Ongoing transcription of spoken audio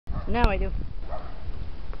Now I do.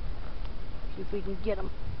 See if we can get him.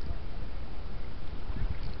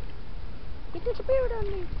 He disappeared on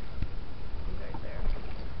me. He's right there.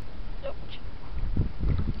 Ouch.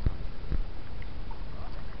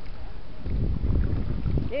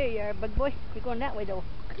 There you are, bug boy. You're going that way though.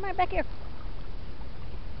 Come on, back here.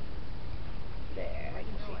 There, I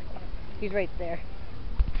can see. He's right there.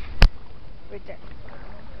 Right there.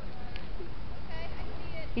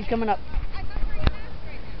 He's coming up.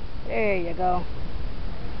 There you go.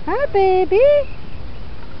 Hi, baby.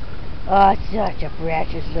 Oh, such a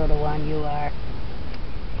precious little one you are.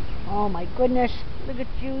 Oh my goodness. Look at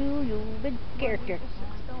you, you big character.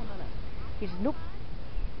 He's nope.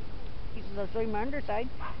 He's the same underside.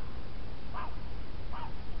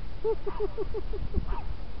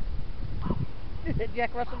 Did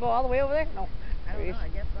Jack Russell go all the way over there? No. I don't know, I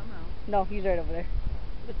guess somehow. No, he's right over there.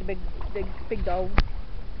 With the big dog.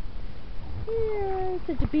 Yeah,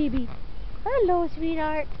 such a baby. Hello,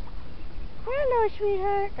 sweetheart. Hello,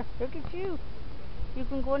 sweetheart. Look at you. You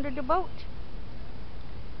can go under the boat.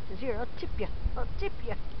 Says here, I'll tip you. I'll tip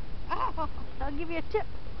you. I'll give you a tip.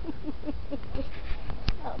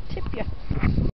 I'll tip you.